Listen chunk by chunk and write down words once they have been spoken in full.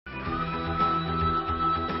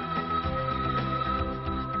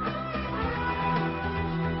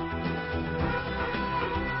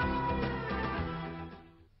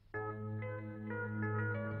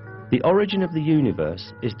The origin of the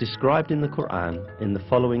universe is described in the Quran in the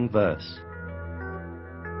following verse.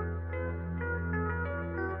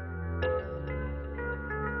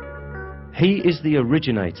 He is the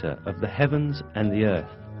originator of the heavens and the earth.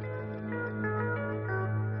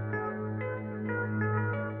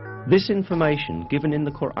 This information given in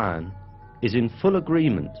the Quran is in full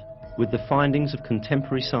agreement with the findings of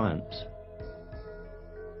contemporary science.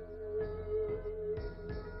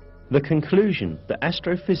 The conclusion that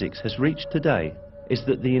astrophysics has reached today is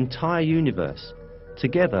that the entire universe,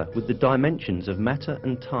 together with the dimensions of matter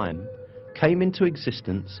and time, came into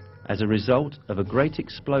existence as a result of a great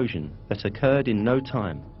explosion that occurred in no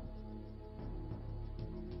time.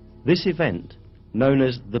 This event, known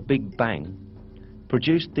as the Big Bang,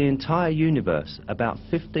 produced the entire universe about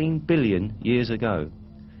 15 billion years ago,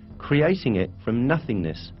 creating it from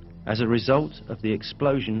nothingness as a result of the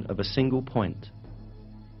explosion of a single point.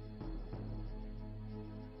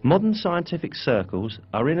 Modern scientific circles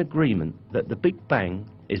are in agreement that the Big Bang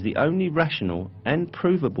is the only rational and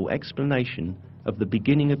provable explanation of the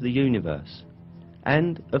beginning of the universe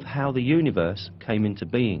and of how the universe came into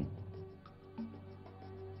being.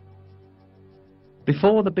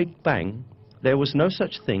 Before the Big Bang, there was no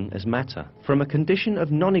such thing as matter. From a condition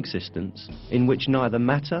of non-existence in which neither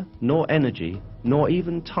matter nor energy nor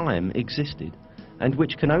even time existed, and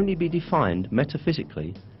which can only be defined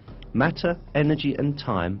metaphysically, matter, energy and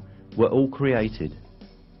time were all created.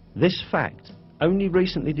 This fact, only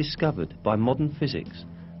recently discovered by modern physics,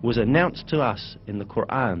 was announced to us in the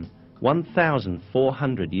Quran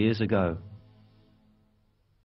 1,400 years ago.